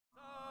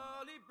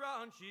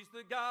Brown, she's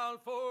the gal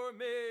for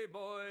me,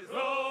 boys.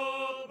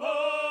 Row,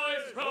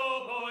 boys,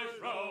 row, boys,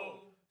 row.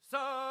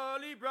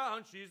 Sally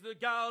Brown, she's the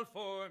gal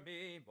for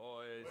me,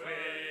 boys.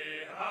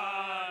 Way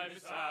high,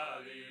 Miss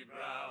Sally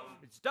Brown.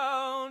 It's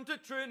down to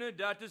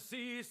Trinidad to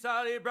see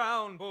Sally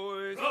Brown,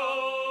 boys.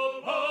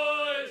 Row,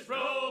 boys,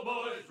 row,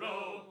 boys,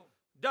 row.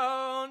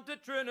 Down to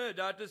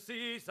Trinidad to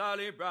see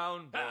Sally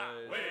Brown,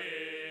 boys.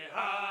 Way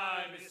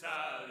high, Miss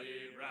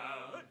Sally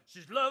Brown.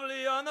 She's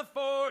lovely on the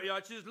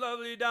foreyard, she's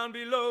lovely down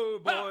below,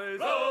 boys.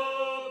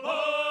 Row,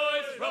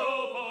 boys,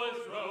 row,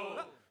 boys,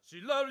 row.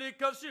 She's lovely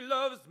 'cause she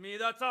loves me,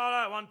 that's all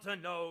I want to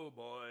know,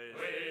 boys.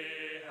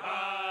 Way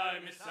high,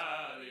 Miss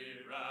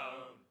Sally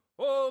Brown.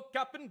 Oh,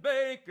 Captain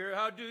Baker,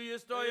 how do you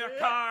store your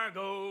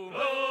cargo?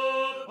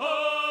 Row,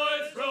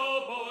 boys,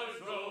 row,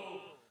 boys,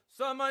 row.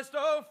 Some I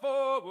stow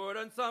forward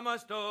and some I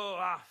stow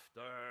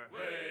after.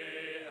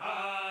 Way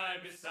high,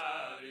 Miss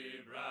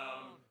Sally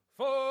Brown.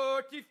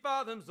 40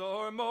 fathoms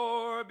or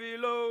more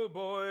below,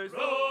 boys.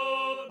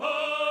 Row,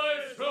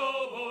 boys,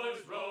 row,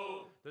 boys,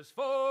 row. There's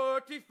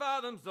 40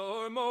 fathoms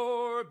or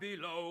more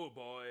below,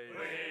 boys.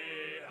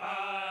 Way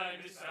high,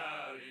 Miss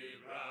Sally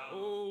Brown.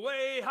 Oh,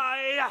 way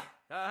high,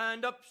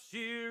 and up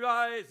she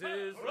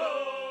rises.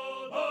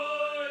 Row,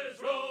 boys,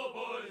 row,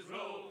 boys,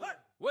 row.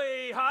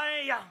 Way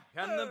high,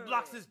 and the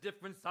blocks is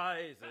different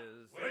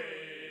sizes.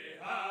 Way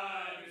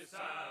high, Miss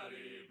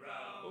Sally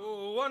Brown.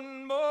 Oh,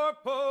 one more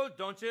pull,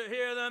 don't you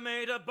hear the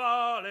mate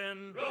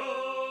a-bawling?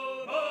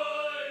 Row,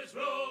 boys,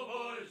 row,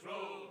 boys,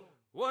 row.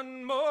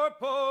 One more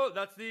pull,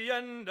 that's the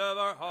end of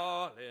our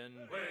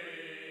hauling.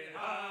 Way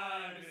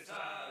high, Miss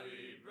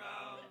Sally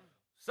Brown.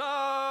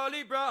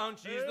 Sally Brown,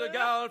 she's the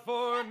gal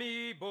for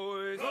me,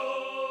 boys.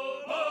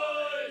 Row,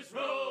 boys,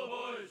 row,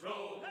 boys,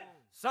 row.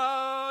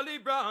 Sally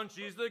Brown,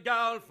 she's the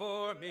gal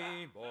for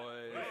me,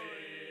 boys.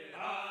 Way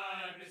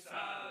high, Miss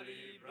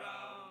Sally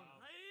Brown.